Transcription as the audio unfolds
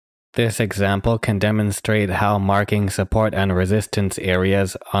This example can demonstrate how marking support and resistance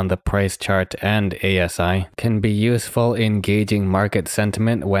areas on the price chart and ASI can be useful in gauging market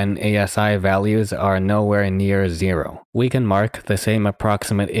sentiment when ASI values are nowhere near zero. We can mark the same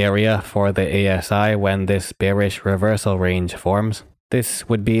approximate area for the ASI when this bearish reversal range forms. This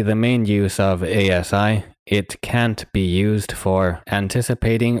would be the main use of ASI. It can't be used for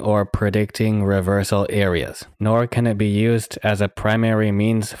anticipating or predicting reversal areas, nor can it be used as a primary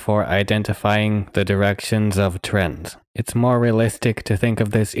means for identifying the directions of trends. It's more realistic to think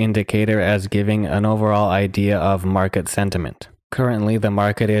of this indicator as giving an overall idea of market sentiment. Currently, the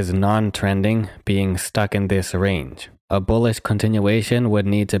market is non-trending, being stuck in this range. A bullish continuation would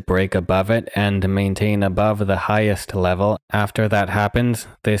need to break above it and maintain above the highest level. After that happens,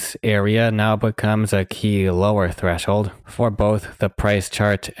 this area now becomes a key lower threshold for both the price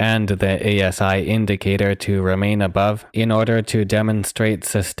chart and the ASI indicator to remain above in order to demonstrate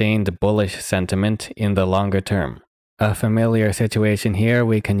sustained bullish sentiment in the longer term. A familiar situation here,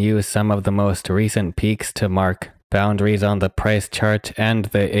 we can use some of the most recent peaks to mark boundaries on the price chart and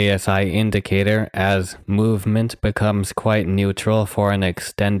the ASI indicator as movement becomes quite neutral for an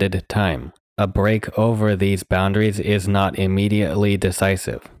extended time. A break over these boundaries is not immediately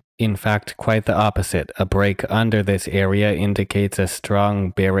decisive. In fact, quite the opposite. A break under this area indicates a strong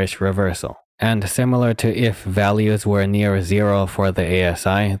bearish reversal. And similar to if values were near zero for the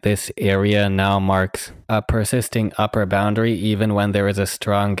ASI, this area now marks a persisting upper boundary even when there is a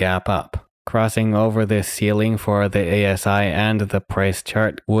strong gap up. Crossing over this ceiling for the ASI and the price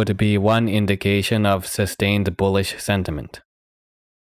chart would be one indication of sustained bullish sentiment.